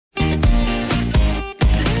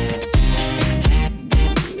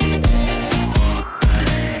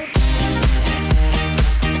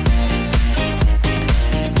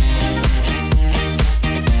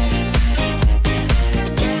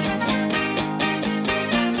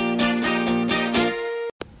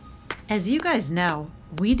As you guys know,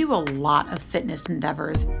 we do a lot of fitness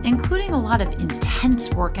endeavors, including a lot of intense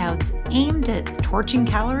workouts aimed at torching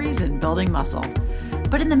calories and building muscle.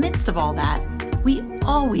 But in the midst of all that, we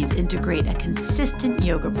always integrate a consistent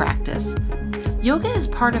yoga practice. Yoga is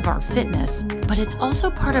part of our fitness, but it's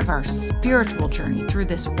also part of our spiritual journey through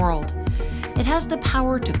this world. It has the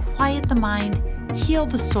power to quiet the mind, heal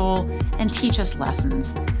the soul, and teach us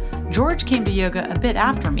lessons. George came to yoga a bit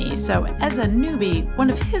after me, so as a newbie, one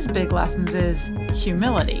of his big lessons is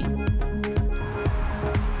humility.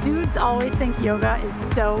 Dudes always think yoga is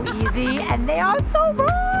so easy, and they are so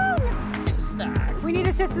wrong! We need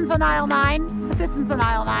assistance on aisle 9. Assistance on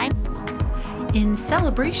aisle 9. In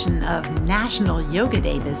celebration of National Yoga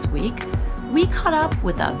Day this week, we caught up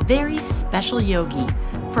with a very special yogi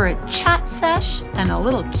for a chat sesh and a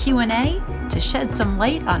little Q&A to shed some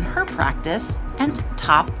light on her practice and some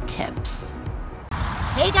top tips.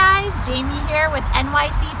 Hey guys, Jamie here with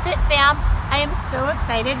NYCfitfam. I am so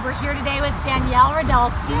excited. We're here today with Danielle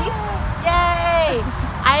Radulski. Yay!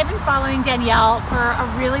 I have been following Danielle for a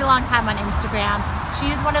really long time on Instagram.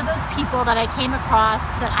 She is one of those people that I came across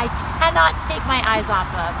that I cannot take my eyes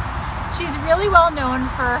off of. She's really well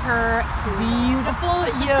known for her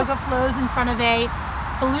beautiful yoga flows in front of a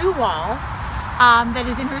blue wall that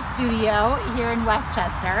is in her studio here in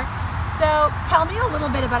Westchester. So tell me a little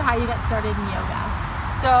bit about how you got started in yoga.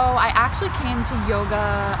 So I actually came to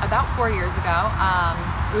yoga about 4 years ago.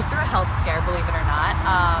 It was through a health scare, believe it or not.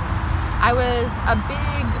 I was a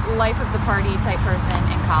big life of the party type person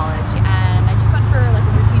in college, and I just went for like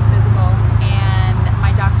a routine physical, and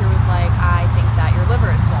my doctor was like, I think that your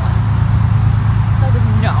liver is swollen. So I was like,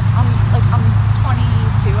 no, I'm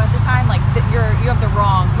 22 at the time, like you have the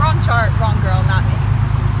wrong chart, wrong girl, not me.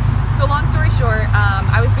 So long story short,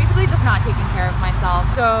 I was basically just not taking care of myself.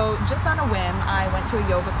 So just on a whim, I went to a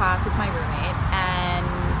yoga class with my roommate, and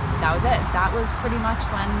that was it. That was pretty much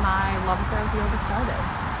when my love affair with yoga started.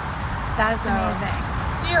 That is amazing.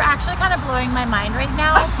 So you're actually kind of blowing my mind right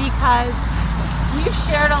now because we've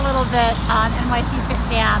shared a little bit on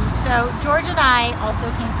NYCfitfam. So George and I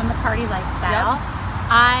also came from the party lifestyle. Yep.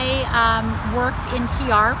 I worked in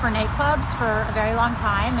PR for nightclubs for a very long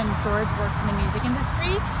time, and George works in the music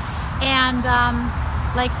industry. And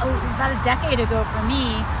like about a decade ago for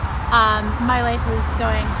me, my life was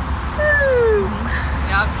going, woo!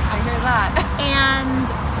 Yep, I hear that.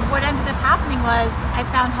 And what ended up happening was I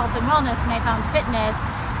found health and wellness, and I found fitness.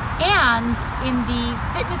 And in the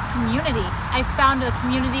fitness community, I found a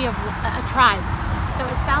community of a tribe. So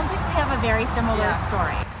it sounds like we have a very similar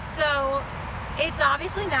story. So it's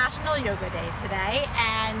obviously National Yoga Day today,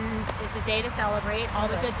 and it's a day to celebrate all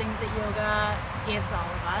the good things that yoga gives all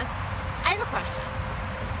of us. I have a question.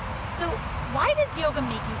 So why does yoga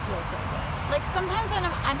make you feel so good? Like sometimes when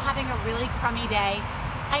I'm having a really crummy day,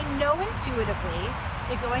 I know intuitively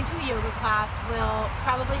that going to a yoga class will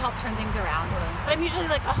probably help turn things around. But I'm usually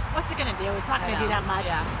like, oh, what's it gonna do? It's not gonna do that much.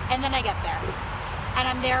 And then I get there. And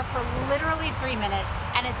I'm there for literally 3 minutes,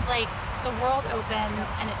 and it's like the world opens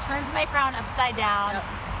and it turns my frown upside down.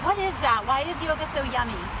 What is that? Why is yoga so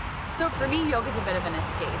yummy? So for me, yoga is a bit of an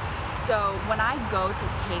escape. So when I go to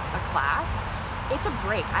take a class, it's a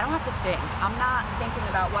break. I don't have to think. I'm not thinking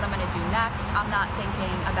about what I'm gonna do next. I'm not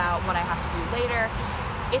thinking about what I have to do later.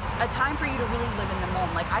 It's a time for you to really live in the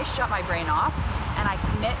moment. Like I shut my brain off and I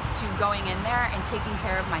commit to going in there and taking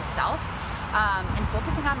care of myself and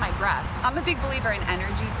focusing on my breath. I'm a big believer in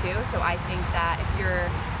energy too, so I think that if you're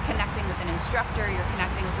connecting with an instructor, you're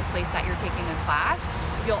connecting with the place that you're taking a class,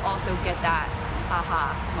 you'll also get that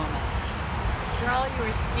aha moment. Girl, you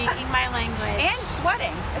were speaking my language. And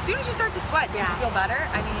sweating. As soon as you start to sweat, don't you feel better?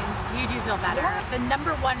 I mean, you do feel better. The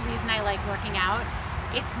number one reason I like working out,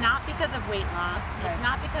 it's not because of weight loss. It's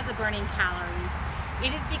not because of burning calories. It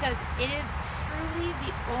is because it is truly the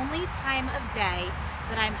only time of day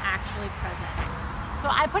that I'm actually present. So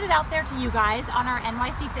I put it out there to you guys on our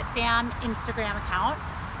NYCfitfam Instagram account.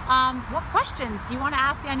 What questions do you want to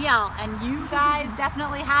ask Danielle? And you guys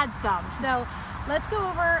definitely had some. So let's go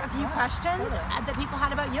over a few questions that people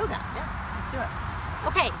had about yoga. Yeah, let's do it.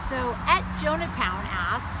 Okay, so at Jonatown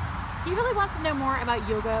asked, he really wants to know more about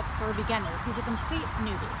yoga for beginners. He's a complete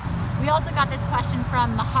newbie. We also got this question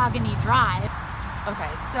from Mahogany Drive.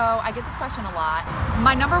 Okay, so I get this question a lot.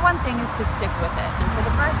 My number one thing is to stick with it. And for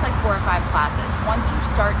the first like 4 or 5 classes, once you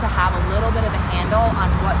start to have a little bit of a handle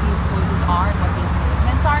on what these poses are and what these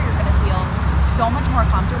movements are, you're gonna feel so much more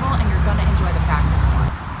comfortable and you're gonna enjoy the practice more.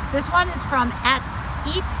 This one is from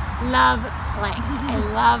 @EatLovePlank. I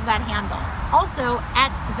love that handle. Also,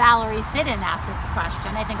 @ValerieFittin asked this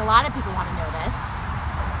question. I think a lot of people want to know this.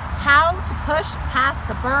 How to push past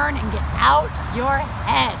the burn and get out of your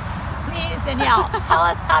head. Please, Danielle, tell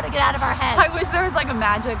us how to get out of our heads. I wish there was like a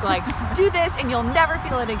magic, like, do this and you'll never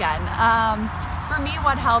feel it again. For me,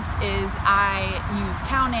 what helps is I use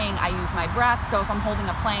counting, I use my breath. So if I'm holding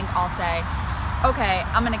a plank, I'll say, okay,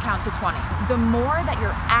 I'm gonna count to 20. The more that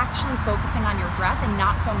you're actually focusing on your breath and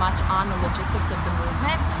not so much on the logistics of the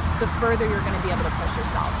movement, the further you're gonna be able to push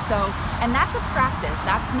yourself. So, and that's a practice.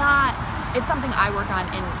 That's not, it's something I work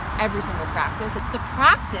on in every single practice. The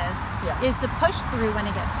practice is to push through when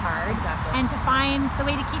it gets hard, and to find the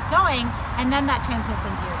way to keep going, and then that transmits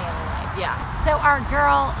into your daily life. Yeah. So our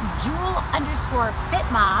girl,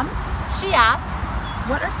 Jewel_FitMom, she asked,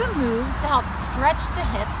 what are some moves to help stretch the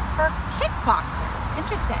hips for kickboxers?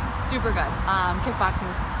 Interesting. Super good. Kickboxing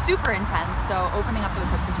is super intense, so opening up those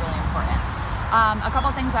hips is really important. A couple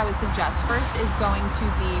things I would suggest. First is going to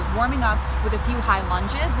be warming up with a few high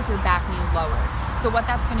lunges with your back knee lowered. So what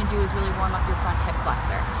that's going to do is really warm up your front hip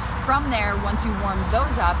flexor. From there, once you warm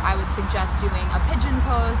those up, I would suggest doing a pigeon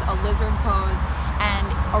pose, a lizard pose, and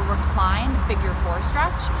a reclined figure 4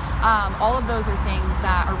 stretch. All of those are things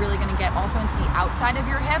that are really going to get also into the outside of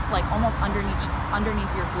your hip, like almost underneath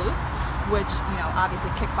your glutes, which, you know,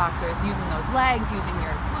 obviously kickboxers using those legs, using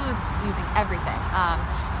your glutes, using everything.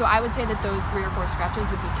 So I would say that those 3 or 4 stretches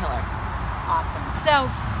would be killer. Awesome. So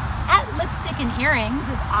at Lipstick and Earrings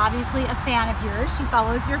is obviously a fan of yours. She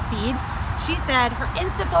follows your feed. She said her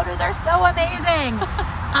Insta photos are so amazing.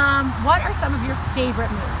 What are some of your favorite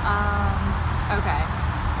moves? Okay.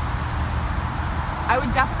 I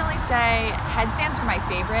would definitely say headstands are my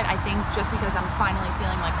favorite. I think just because I'm finally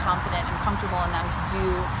feeling like confident and comfortable in them to do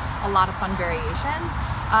a lot of fun variations.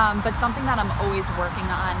 But something that I'm always working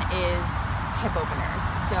on is hip openers.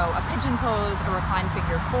 So a pigeon pose, a reclined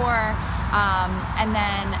figure 4, and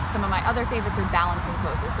then some of my other favorites are balancing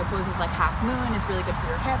poses. So poses like half moon is really good for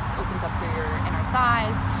your hips, opens up through your inner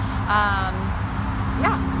thighs.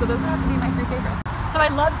 Yeah, so those would have to be my 3 favorites. So I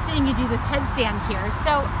love seeing you do this headstand here.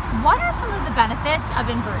 So what are some of the benefits of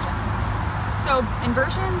inversions? So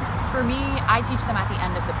inversions, for me, I teach them at the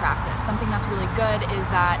end of the practice. Something that's really good is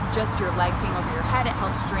that just your legs being over your head, it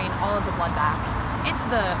helps drain all of the blood back into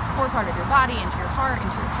the core part of your body, into your heart,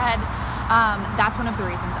 into your head. That's one of the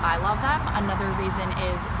reasons I love them. Another reason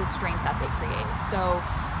is the strength that they create. So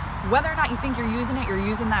whether or not you think you're using it, you're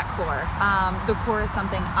using that core. The core is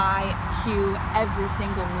something I cue every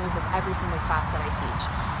single move of every single class that I teach.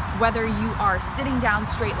 Whether you are sitting down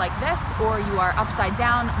straight like this or you are upside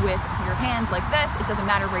down with your hands like this, it doesn't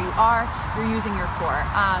matter where you are, you're using your core.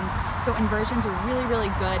 So inversions are really,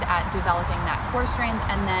 really good at developing that core strength,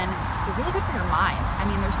 and then they're really good for your mind. I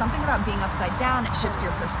mean, there's something about being upside down, it shifts your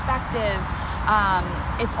perspective.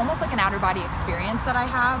 It's almost like an outer body experience that I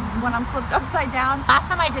have when I'm flipped upside down. Last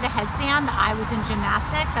time I did a headstand, I was in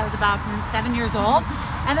gymnastics. I was about 7 years old.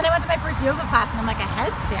 And then I went to my first yoga class and I'm like, a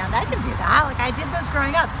headstand? I can do that. Like, I did those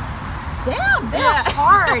growing up. Damn, they're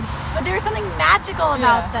hard. But there's something magical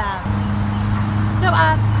about them. So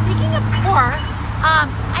speaking of core,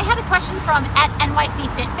 I had a question from at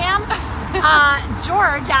NYCfitfam.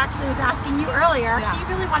 George actually was asking you earlier. He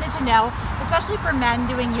really wanted to know, especially for men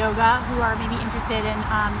doing yoga who are maybe interested in,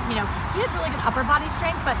 you know, he has really good upper body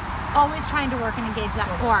strength, but always trying to work and engage that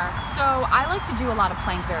core. So I like to do a lot of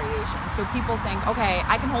plank variations. So people think, okay,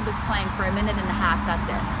 I can hold this plank for 1.5 minutes, that's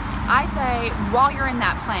it. I say, while you're in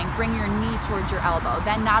that plank, bring your knee towards your elbow.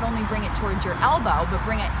 Then not only bring it towards your elbow, but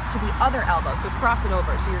bring it to the other elbow. So cross it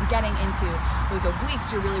over. So you're getting into those obliques,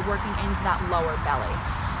 you're really working into that lower belly.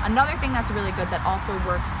 Another thing that's really good that also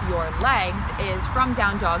works your legs is from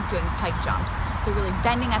down dog doing pike jumps. So really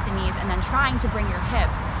bending at the knees and then trying to bring your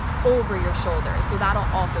hips over your shoulders. So that'll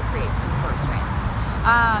also create some core strength.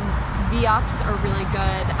 V-ups are really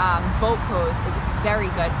good. Boat pose is very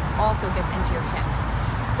good, also gets into your hips.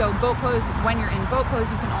 So boat pose, when you're in boat pose,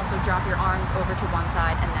 you can also drop your arms over to one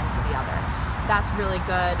side and then to the other. That's really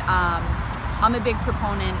good. I'm a big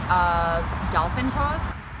proponent of dolphin pose.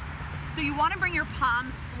 So you want to bring your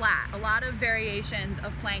palms flat. A lot of variations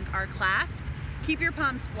of plank are clasped. Keep your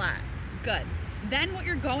palms flat. Good. Then what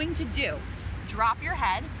you're going to do, drop your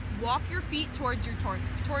head, walk your feet towards your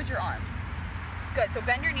arms. Good, so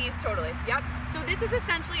bend your knees totally. Yep. So this is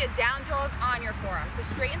essentially a down dog on your forearms. So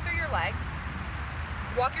straighten through your legs,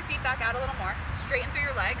 walk your feet back out a little more, straighten through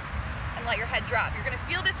your legs, and let your head drop. You're gonna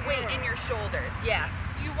feel this weight in your shoulders, yeah.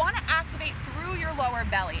 So you wanna activate through your lower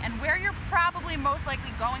belly, and where you're probably most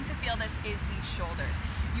likely going to feel this is these shoulders.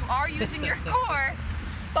 You are using your core,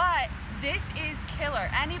 but this is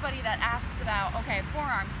killer. Anybody that asks about, okay,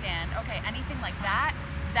 forearm stand, okay, anything like that,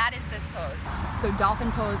 that is this pose. So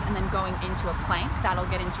dolphin pose and then going into a plank, that'll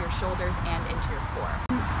get into your shoulders and into your core.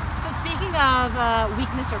 So speaking of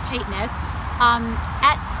weakness or tightness,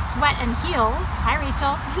 at Sweat and Heels. Hi,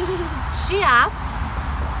 Rachel. She asked,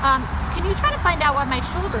 can you try to find out why my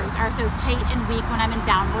shoulders are so tight and weak when I'm in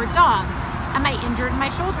downward dog? Am I injured in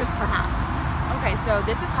my shoulders perhaps? Okay, so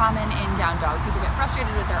this is common in down dog. People get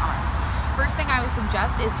frustrated with their arms. First thing I would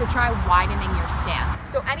suggest is to try widening your stance.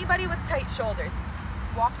 So anybody with tight shoulders,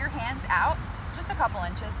 walk your hands out just a couple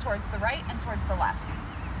inches towards the right and towards the left.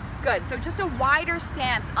 Good, so just a wider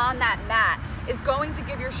stance on that mat is going to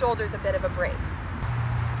give your shoulders a bit of a break.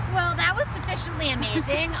 Well, that was sufficiently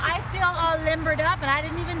amazing. I feel all limbered up and I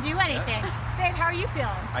didn't even do anything. Babe, how are you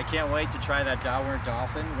feeling? I can't wait to try that downward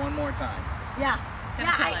dolphin one more time. Yeah.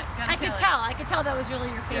 I could tell. I could tell that was really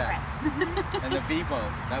your favorite. Yeah. And the Vibo,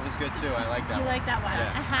 that was good too. I like that one. You like that one?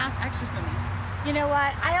 Yeah. Extra swimming. You know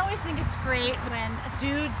what? I always think it's great when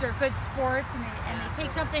dudes are good sports and they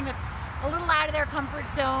take something that's a little out of their comfort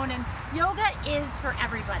zone, and yoga is for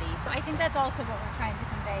everybody. So I think that's also what we're trying to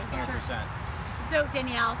convey here. 100%. So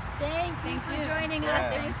Danielle, thank you for joining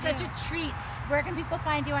us. It was such a treat. Where can people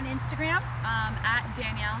find you on Instagram? At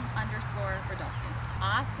Danielle_Radulski.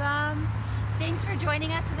 Awesome. Thanks for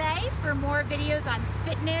joining us today for more videos on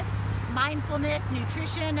fitness, mindfulness,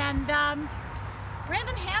 nutrition, and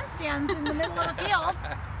random handstands in the middle of a field.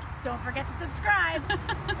 Don't forget to subscribe.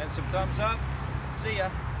 And some thumbs up. See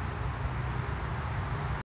ya.